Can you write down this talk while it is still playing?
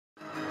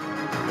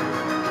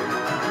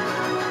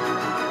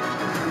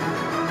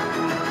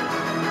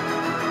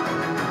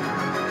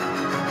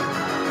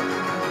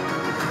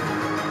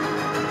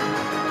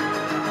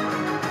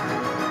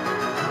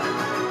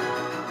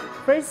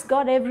Praise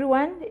God,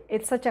 everyone.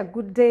 It's such a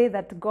good day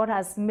that God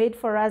has made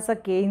for us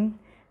again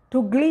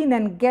to glean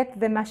and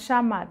get the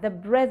nashama, the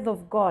breath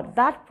of God,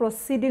 that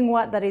proceeding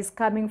word that is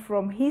coming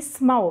from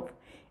His mouth.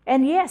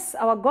 And yes,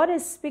 our God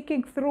is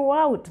speaking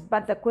throughout,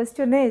 but the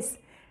question is,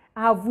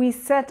 have we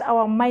set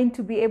our mind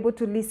to be able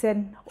to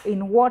listen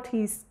in what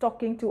He's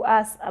talking to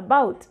us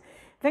about?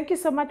 Thank you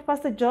so much,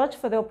 Pastor George,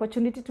 for the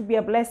opportunity to be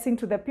a blessing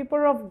to the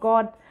people of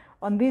God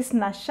on this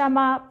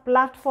Nashama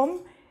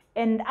platform.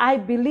 And I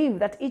believe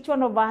that each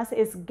one of us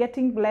is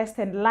getting blessed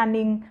and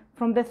learning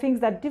from the things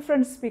that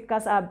different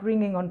speakers are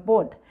bringing on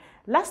board.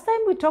 Last time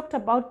we talked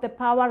about the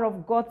power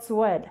of God's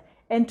word.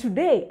 And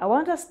today I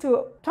want us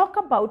to talk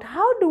about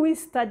how do we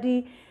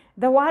study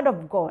the word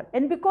of God.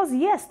 And because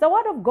yes, the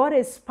word of God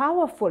is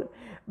powerful.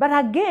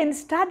 But again,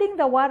 studying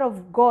the word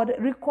of God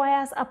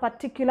requires a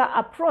particular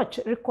approach,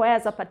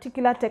 requires a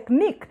particular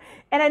technique.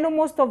 And I know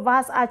most of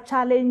us are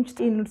challenged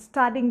in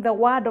studying the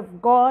word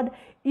of God.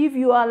 If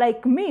you are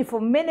like me, for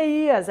many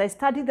years, I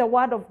studied the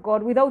word of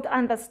God without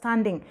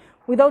understanding,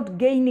 without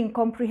gaining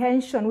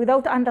comprehension,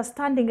 without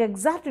understanding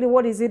exactly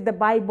what is it the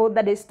Bible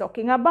that is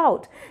talking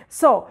about.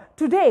 So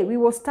today we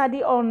will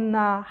study on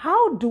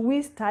how do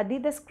we study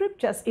the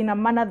scriptures in a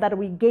manner that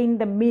we gain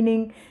the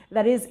meaning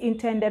that is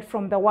intended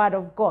from the word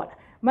of God.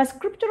 My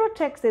scriptural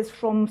text is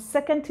from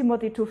 2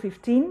 Timothy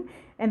 2:15,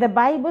 and the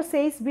Bible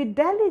says, "Be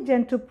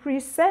diligent to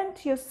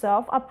present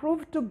yourself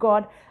approved to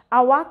God,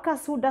 a worker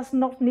who does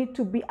not need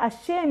to be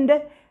ashamed,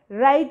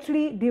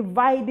 rightly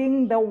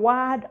dividing the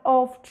word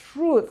of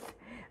truth."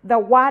 The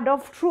word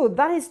of truth,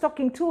 that is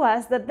talking to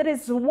us that there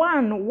is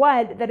one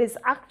word that is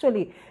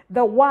actually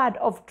the word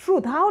of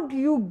truth. How do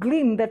you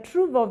glean the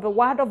truth of the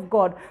word of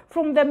God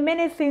from the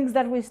many things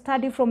that we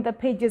study from the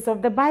pages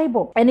of the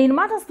Bible? And in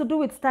matters to do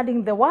with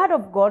studying the word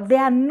of God,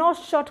 there are no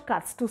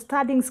shortcuts to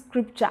studying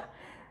scripture.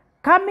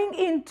 Coming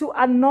into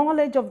a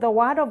knowledge of the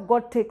word of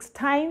God takes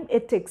time,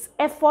 it takes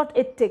effort,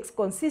 it takes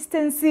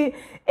consistency,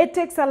 it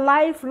takes a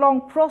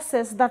lifelong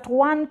process that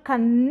one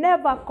can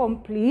never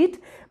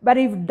complete, but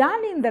if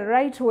done in the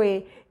right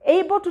way,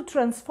 able to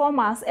transform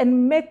us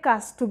and make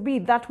us to be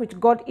that which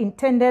God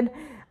intended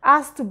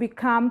us to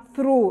become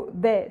through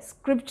the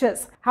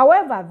scriptures.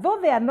 However, though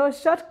there are no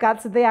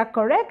shortcuts, there are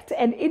correct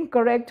and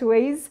incorrect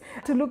ways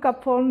to look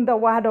upon the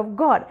word of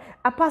God.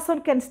 A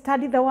person can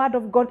study the word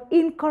of God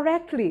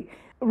incorrectly,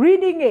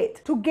 reading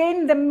it to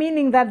gain the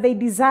meaning that they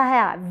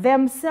desire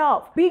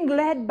themselves, being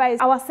led by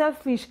our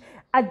selfish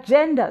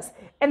agendas.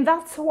 And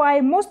that's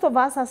why most of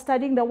us are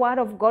studying the word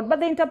of God, but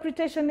the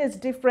interpretation is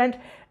different.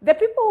 The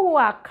people who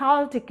are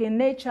cultic in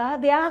nature,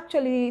 they are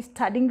actually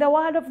studying the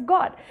word of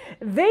God.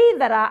 They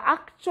that are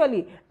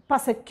actually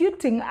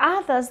persecuting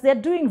others, they're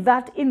doing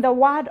that in the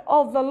word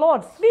of the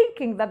Lord,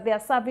 thinking that they are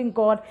serving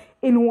God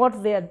in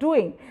what they are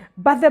doing.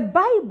 But the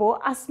Bible,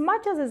 as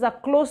much as is a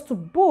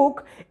closed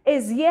book,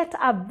 is yet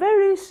a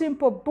very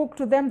simple book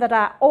to them that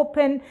are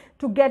open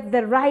to get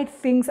the right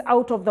things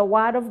out of the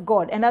word of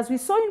God. And as we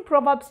saw in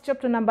Proverbs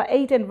chapter number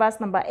 8 and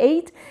verse number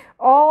 8,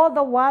 all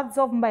the words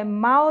of my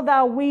mouth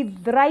are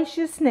with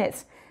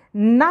righteousness.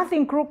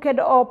 Nothing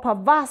crooked or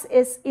perverse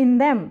is in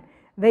them.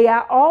 They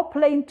are all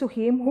plain to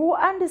him who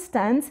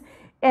understands,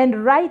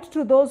 and right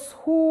to those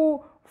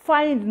who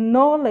find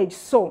knowledge.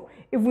 So,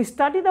 if we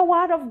study the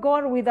word of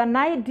God with an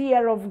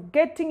idea of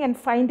getting and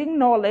finding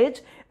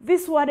knowledge,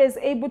 this word is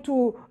able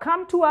to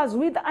come to us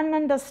with an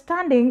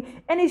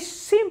understanding, and it's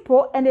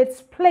simple and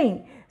it's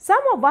plain.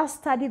 Some of us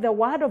study the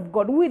word of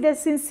God with a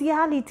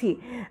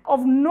sincerity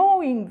of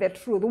knowing the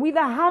truth, with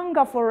a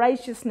hunger for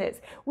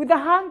righteousness, with a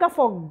hunger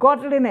for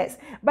godliness,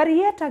 but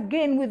yet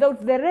again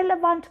without the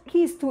relevant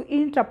keys to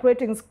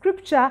interpreting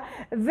scripture,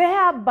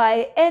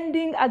 thereby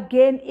ending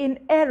again in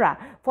error.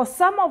 For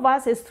some of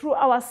us it's through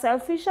our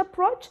selfish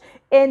approach,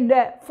 and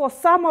for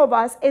some of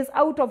us it's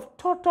out of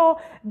total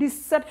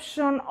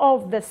deception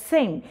of the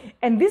same.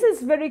 And this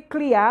is very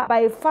clear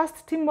by 1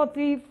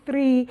 Timothy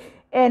 3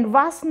 and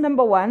verse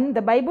number 1.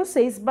 The Bible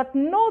says, "But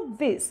know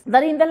this,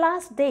 that in the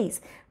last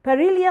days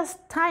perilous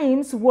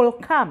times will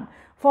come,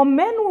 for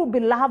men will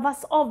be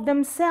lovers of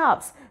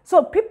themselves."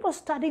 So people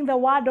studying the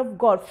word of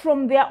God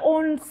from their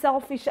own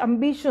selfish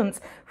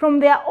ambitions, from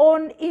their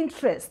own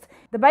interest.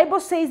 The Bible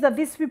says that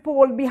these people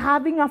will be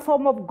having a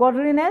form of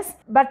godliness,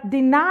 but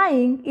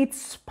denying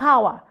its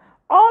power,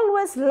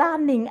 always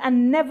learning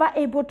and never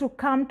able to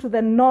come to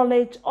the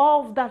knowledge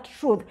of that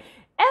truth.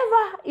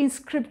 Ever in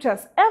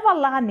scriptures, ever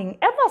learning,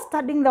 ever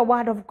studying the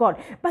word of God,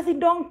 but they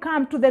don't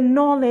come to the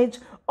knowledge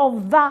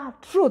of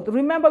that truth.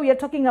 Remember, we are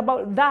talking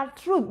about that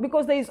truth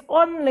because there is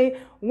only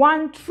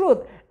one truth.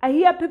 I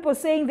hear people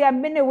saying there are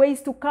many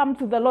ways to come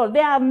to the Lord.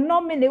 There are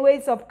no many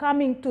ways of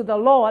coming to the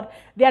Lord.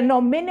 There are no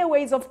many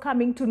ways of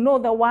coming to know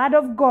the word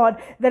of God.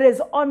 There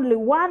is only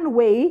one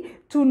way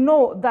to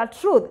know the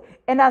truth.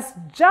 And as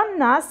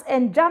Jannes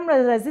and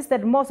Jambres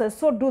resisted Moses,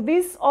 so do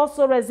these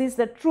also resist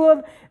the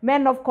truth.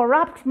 Men of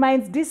corrupt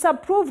minds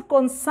disapprove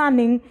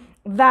concerning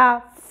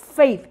the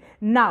faith.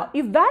 Now,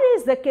 if that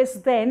is the case,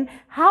 then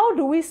how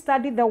do we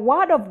study the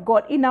word of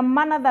God in a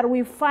manner that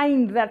we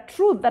find the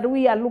truth that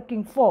we are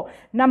looking for?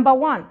 Number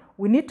one,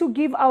 we need to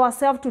give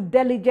ourselves to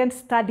diligent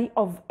study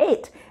of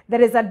it.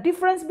 There is a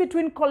difference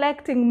between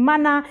collecting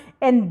manna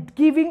and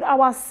giving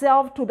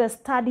ourselves to the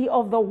study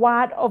of the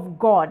Word of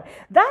God.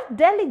 That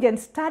diligent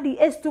study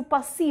is to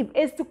perceive,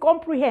 is to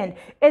comprehend,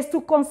 is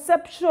to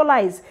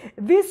conceptualize.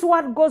 This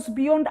word goes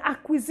beyond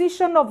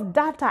acquisition of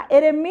data.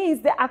 It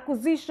means the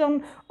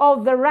acquisition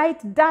of the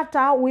right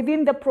data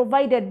within the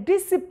provided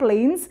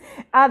disciplines,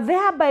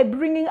 thereby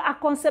bringing a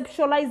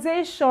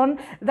conceptualization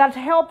that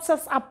helps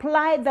us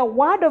apply the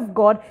Word of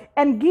God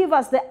and give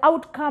us the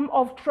outcome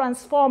of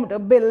transformed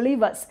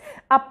believers.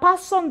 A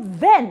person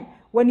then,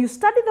 when you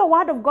study the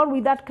Word of God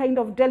with that kind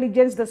of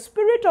diligence, the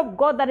Spirit of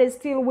God that is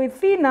still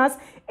within us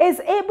is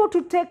able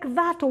to take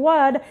that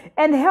word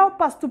and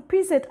help us to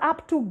piece it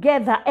up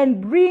together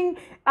and bring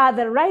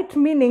the right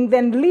meaning,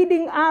 then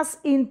leading us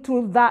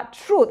into that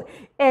truth.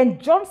 And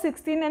John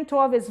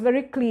 16:12 is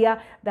very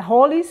clear. The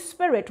Holy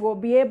Spirit will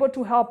be able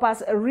to help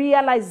us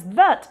realize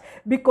that,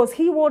 because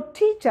he will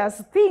teach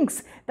us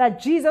things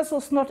that Jesus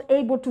was not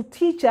able to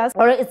teach us,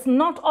 or it's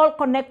not all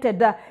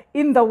connected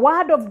in the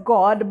Word of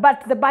God.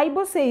 But the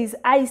Bible says,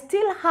 I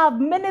still have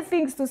many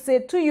things to say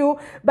to you,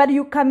 but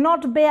you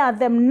cannot bear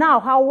them now.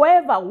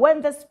 However,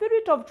 when the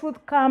Spirit of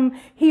truth comes,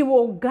 he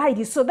will guide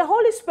you. So the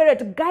Holy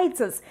Spirit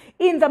guides us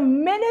in the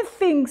many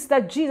things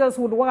that Jesus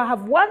would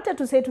have wanted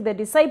to say to the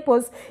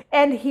disciples,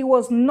 and he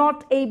was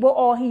not able,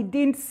 or he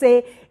didn't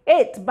say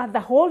it, but the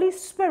Holy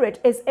Spirit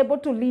is able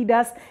to lead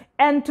us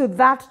into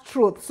that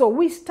truth. So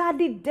we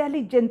study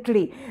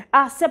diligently,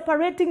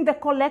 separating the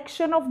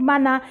collection of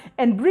manna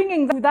and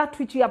bringing that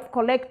which we have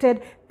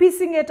collected,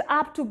 piecing it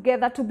up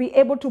together to be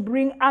able to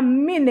bring a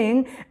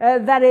meaning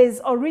that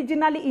is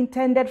originally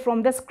intended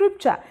from the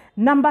scripture.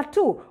 Number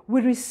two,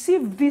 we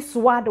receive this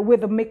word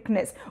with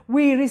meekness.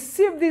 We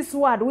receive this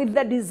word with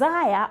the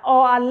desire,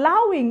 or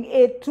allowing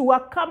it to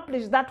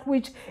accomplish that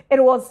which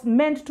it was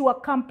meant to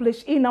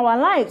accomplish in our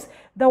lives.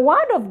 The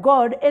Word of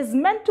God is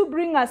meant to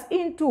bring us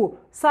into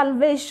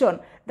salvation,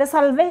 the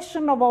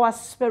salvation of our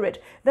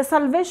spirit, the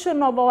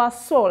salvation of our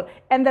soul,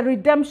 and the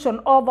redemption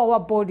of our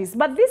bodies.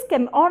 But this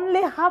can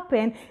only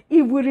happen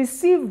if we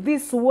receive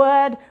this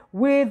word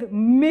with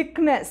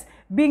meekness,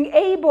 being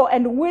able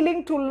and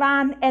willing to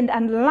learn and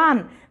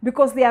unlearn,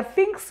 because there are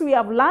things we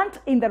have learned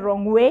in the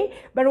wrong way.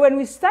 But when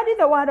we study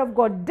the Word of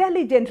God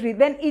diligently,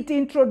 then it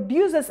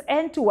introduces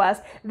into us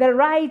the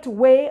right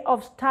way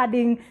of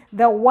studying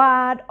the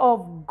Word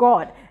of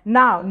God.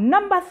 Now,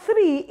 number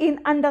three, in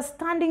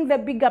understanding the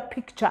bigger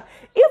picture.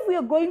 If we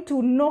are going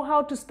to know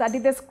how to study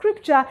the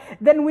scripture,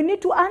 then we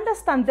need to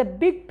understand the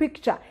big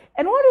picture.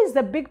 And what is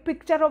the big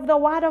picture of the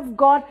Word of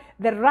God?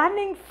 The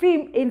running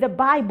theme in the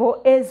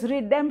Bible is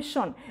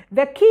redemption.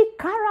 The key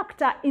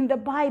character in the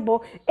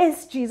Bible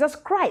is Jesus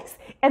Christ.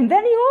 And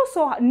then you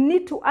also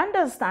need to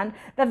understand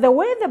that the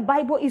way the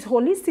Bible is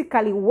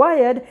holistically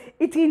wired,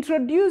 it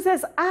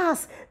introduces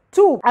us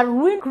to a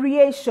ruined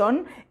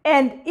creation,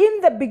 and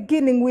in the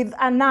beginning with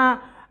an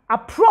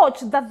approach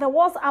that there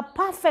was a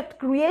perfect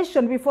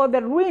creation before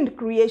the ruined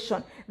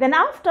creation. Then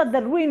after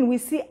the ruin, we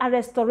see a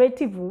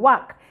restorative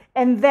work.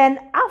 And then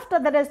after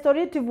the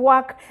restorative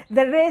work,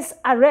 there is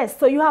a rest.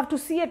 So you have to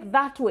see it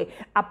that way.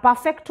 A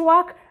perfect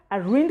work, a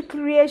ruined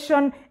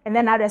creation, and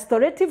then a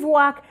restorative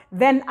work,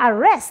 then a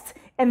rest.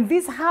 And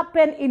this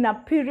happened in a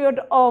period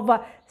of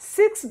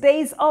 6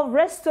 days of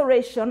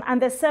restoration,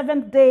 and the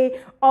seventh day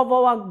of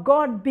our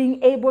God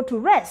being able to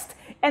rest.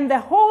 And the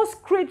whole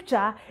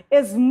scripture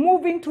is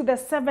moving to the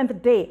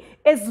seventh day,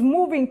 is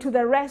moving to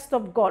the rest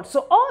of God.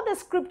 So all the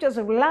scriptures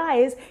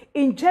relies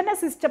in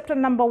Genesis chapter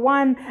number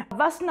 1,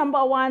 verse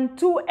number 1,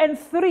 2, and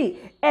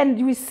 3.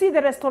 And we see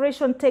the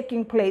restoration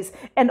taking place.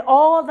 And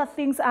all the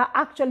things are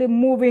actually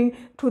moving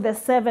to the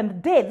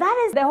seventh day.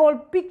 That is the whole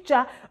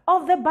picture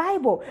of the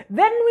Bible.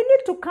 Then we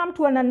need to come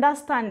to an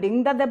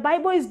understanding that the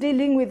Bible is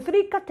dealing with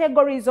three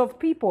categories of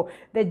people: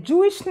 the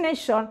Jewish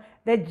nation,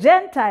 the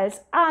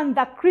Gentiles, and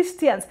the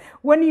Christians.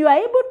 When you are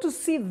able to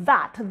see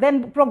that,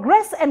 then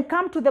progress and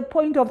come to the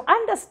point of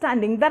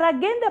understanding that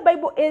again the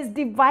Bible is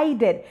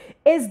divided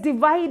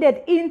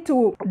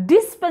into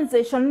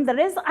dispensation. There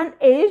is an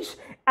age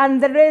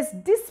and there is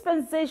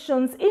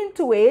dispensations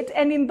into it,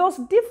 and in those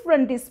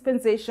different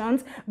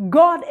dispensations,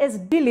 God is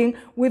dealing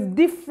with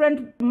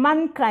different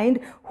mankind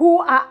who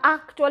are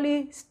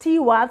actually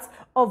stewards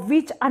of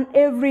each and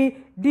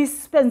every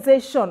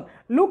dispensation.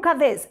 Look at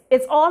this.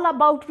 It's all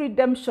about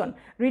redemption.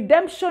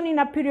 Redemption in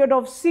a period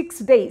of 6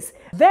 days.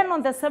 Then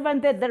on the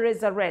seventh day, there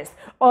is a rest.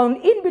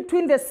 In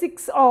between the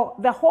 6 or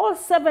the whole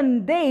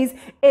 7 days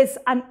is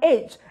an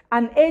age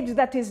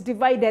that is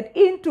divided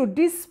into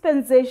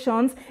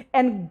dispensations,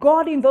 and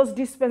God in those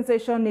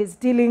dispensations is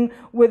dealing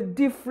with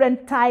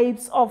different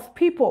types of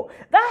people.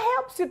 That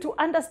helps you to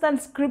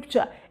understand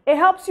scripture It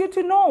helps you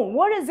to know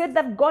what is it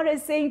that God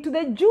is saying to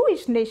the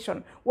Jewish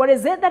nation. What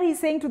is it that he's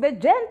saying to the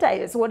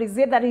Gentiles? What is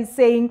it that he's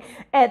saying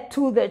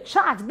to the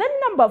church? Then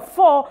number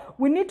 4,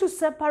 we need to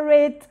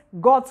separate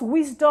God's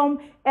wisdom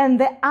and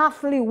the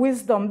earthly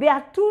wisdom. There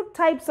are 2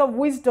 types of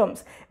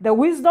wisdoms. The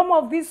wisdom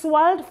of this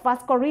world, 1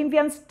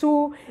 Corinthians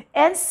 2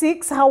 and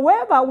 6.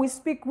 However, we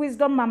speak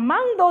wisdom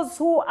among those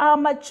who are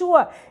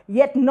mature,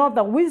 yet not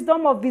the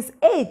wisdom of this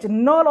age,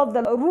 nor of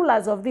the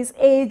rulers of this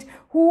age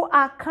who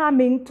are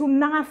coming to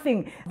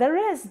nothing.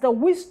 There is the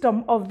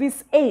wisdom of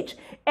this age,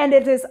 and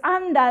it is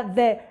under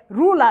the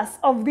rulers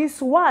of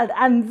this world.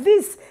 And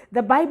this,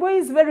 the Bible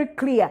is very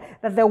clear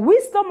that the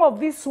wisdom of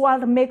this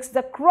world makes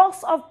the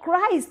cross of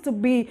Christ to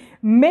be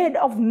made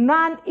of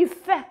none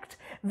effect.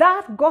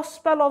 That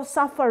gospel of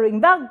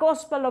suffering, that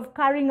gospel of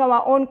carrying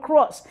our own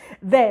cross,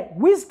 the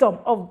wisdom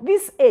of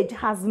this age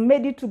has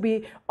made it to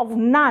be of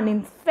none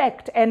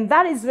effect. And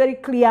that is very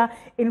clear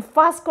in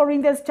 1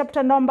 Corinthians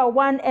chapter number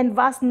 1 and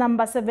verse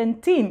number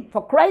 17.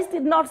 For Christ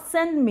did not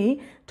send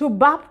me to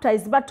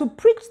baptize, but to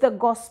preach the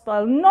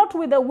gospel, not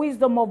with the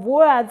wisdom of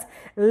words,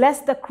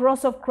 lest the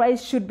cross of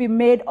Christ should be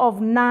made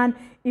of none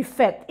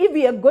effect. If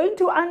we are going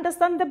to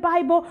understand the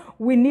Bible,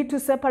 we need to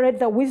separate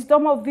the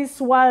wisdom of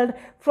this world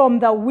from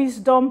the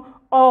wisdom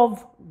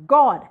of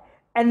God.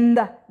 And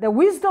the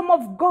wisdom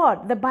of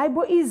God, the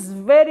Bible is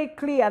very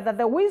clear that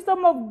the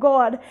wisdom of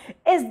God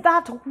is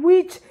that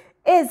which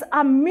is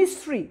a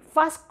mystery.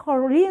 1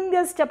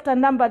 Corinthians chapter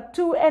number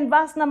 2 and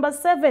verse number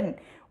 7.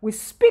 We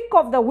speak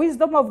of the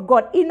wisdom of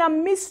God in a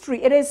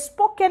mystery. It is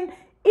spoken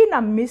in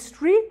a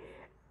mystery.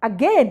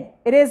 Again,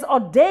 it is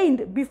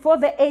ordained before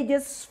the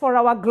ages for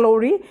our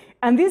glory.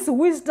 And this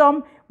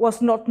wisdom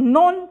was not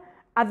known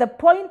at the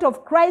point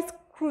of Christ's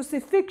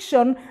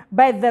crucifixion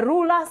by the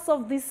rulers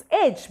of this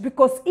age,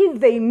 because if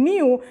they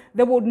knew,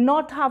 they would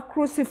not have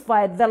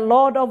crucified the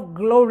Lord of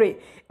glory.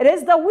 It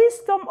is the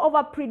wisdom of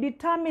a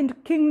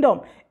predetermined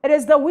kingdom. It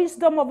is the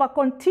wisdom of a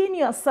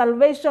continuous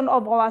salvation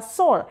of our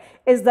soul.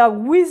 It is the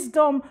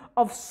wisdom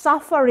of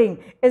suffering.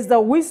 It is the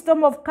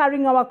wisdom of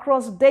carrying our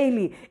cross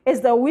daily. It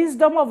is the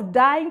wisdom of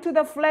dying to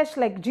the flesh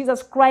like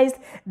Jesus Christ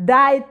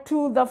died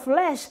to the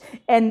flesh.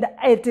 And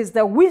it is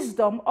the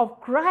wisdom of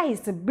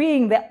Christ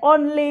being the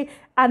only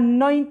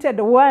anointed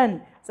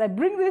one. So I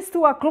bring this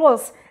to a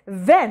close.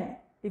 Then,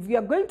 if you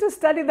are going to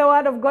study the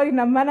word of God in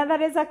a manner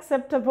that is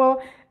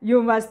acceptable,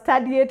 you must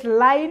study it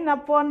line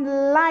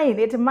upon line.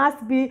 It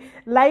must be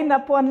line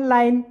upon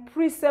line,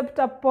 precept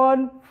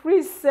upon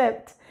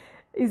precept.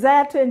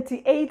 Isaiah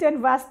 28 and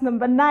verse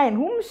number 9.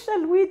 Whom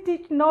shall we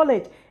teach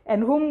knowledge,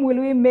 and whom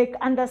will we make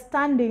to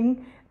understand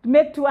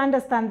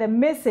the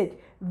message?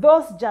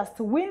 Those just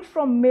weaned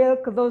from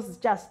milk, those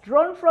just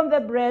drawn from the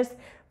breast.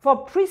 For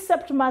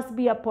precept must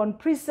be upon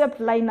precept,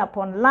 line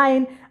upon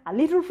line, a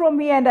little from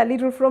here and a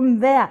little from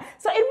there.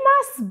 So it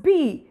must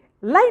be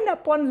line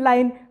upon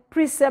line,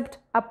 precept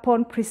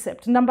upon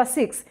precept. Number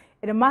 6,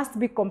 it must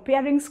be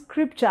comparing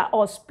scripture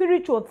or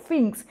spiritual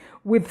things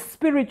with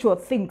spiritual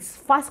things.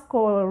 1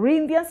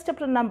 Corinthians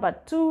chapter number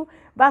 2,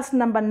 verse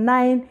number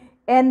 9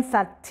 and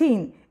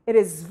 13. It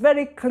is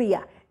very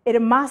clear.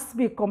 It must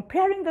be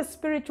comparing the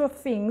spiritual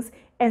things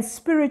and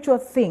spiritual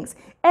things,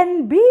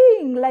 and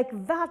being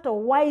like that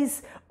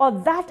wise or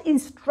that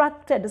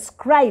instructed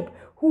scribe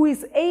who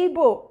is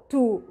able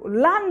to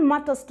learn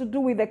matters to do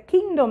with the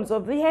kingdoms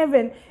of the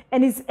heaven,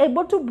 and is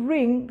able to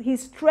bring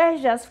his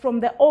treasures from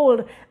the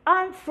old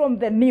and from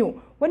the new.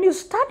 When you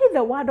study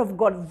the word of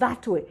God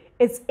that way,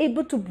 it's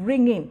able to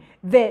bring in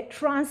the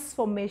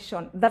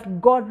transformation that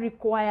God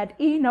required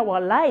in our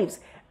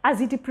lives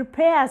as it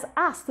prepares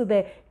us to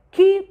the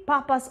key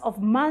purpose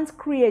of man's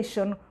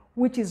creation,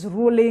 which is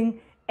ruling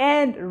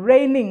and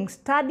reigning.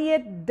 Study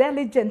it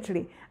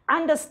diligently.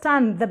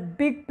 Understand the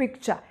big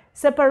picture.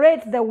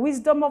 Separate the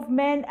wisdom of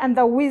men and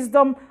the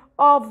wisdom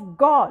of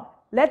God.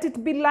 Let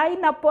it be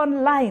line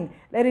upon line.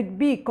 Let it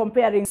be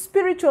comparing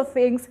spiritual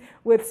things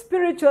with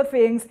spiritual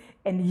things,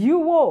 and you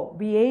will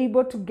be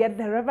able to get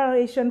the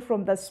revelation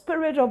from the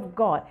Spirit of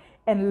God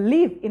and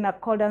live in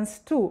accordance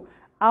to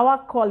our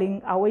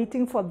calling,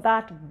 awaiting for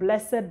that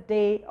blessed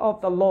day of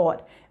the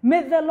Lord.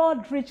 May the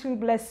Lord richly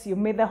bless you.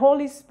 May the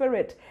Holy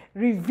Spirit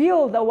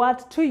reveal the word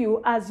to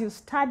you as you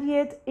study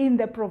it in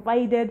the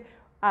provided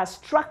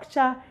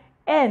structure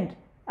and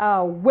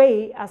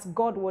way as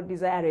God would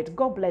desire it.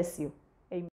 God bless you.